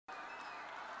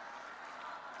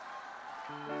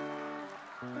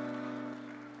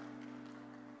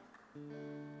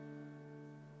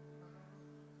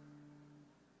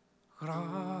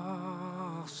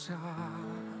Gracias,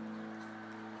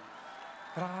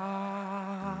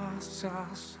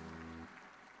 gracias.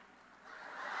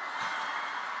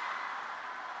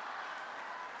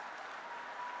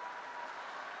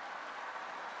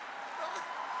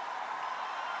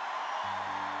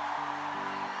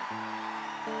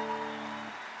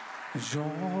 Yo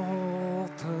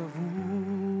te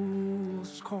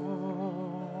busco.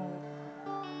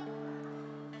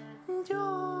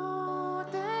 Yo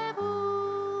te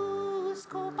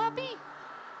busco, papi,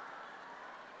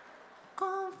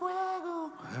 con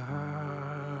fuego.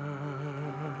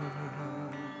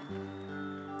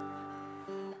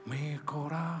 Mi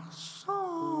corazón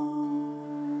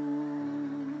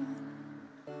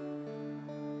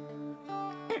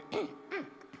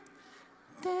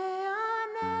Te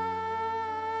anhelo.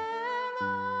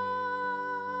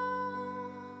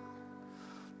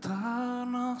 te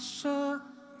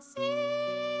necesito,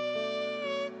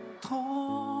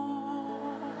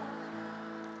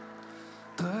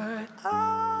 te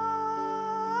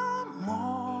amo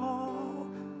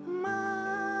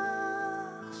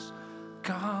más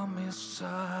que a mi ser.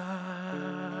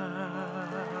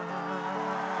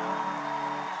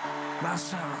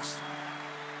 Gracias.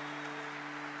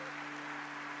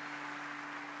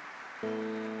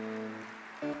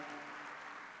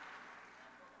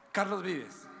 Carlos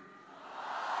Vives.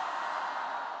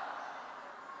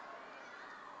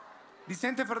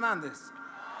 Vicente Fernández.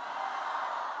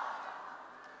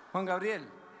 Juan Gabriel.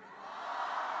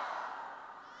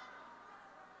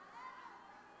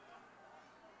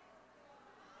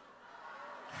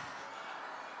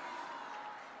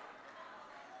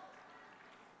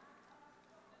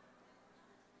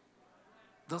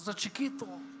 Desde chiquito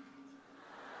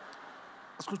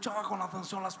escuchaba con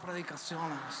atención las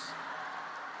predicaciones.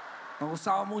 Me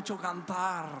gustaba mucho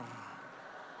cantar.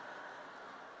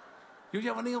 Yo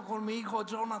ya he venido con mi hijo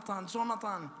Jonathan. Sí,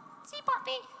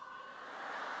 papi.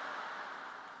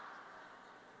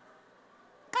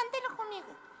 Cántelo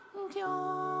conmigo.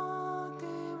 Yo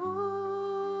te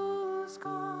busco.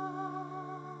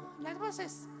 Las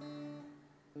voces.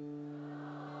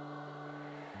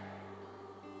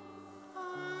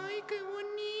 Ay, qué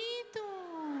bonito.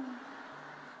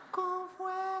 Con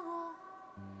fuego.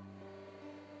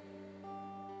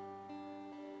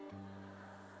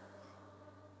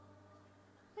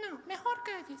 No, mejor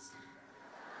calles.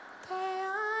 Te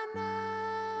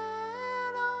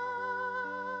anhelo.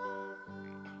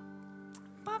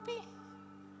 Papi,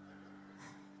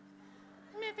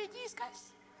 ¿me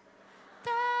pellizcas?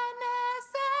 Te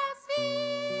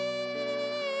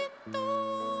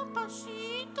necesito,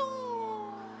 pasito.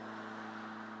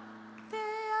 Te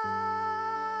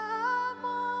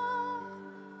amo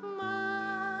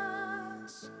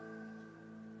más.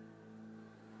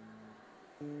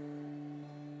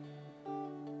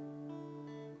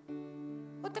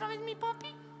 ¿Otra vez mi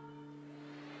papi?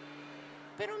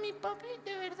 Pero mi papi,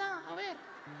 de verdad, a ver.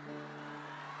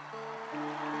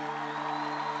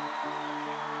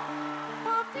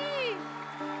 Papi,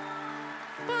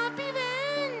 papi,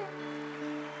 ven.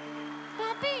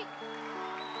 Papi.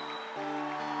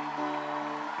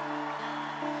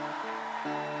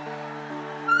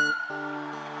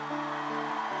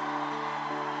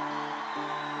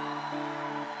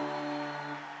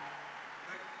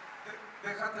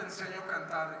 Déjate enseño a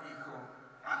cantar, hijo.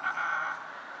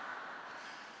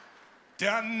 Te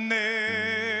anhelo,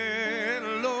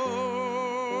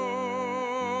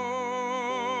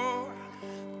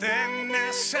 te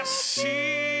necesito,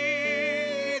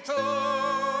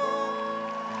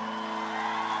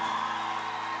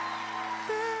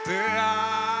 te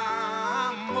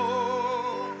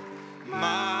amo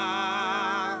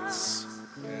más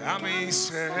a mi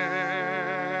ser.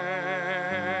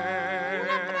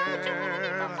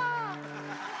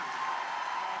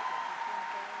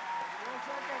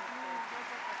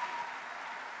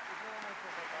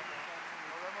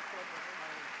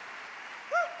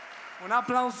 Un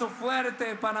aplauso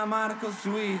fuerte para Marcos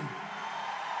Witt.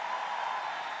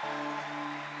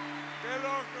 ¡Qué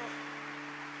loco!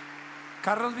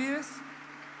 Carlos Vives.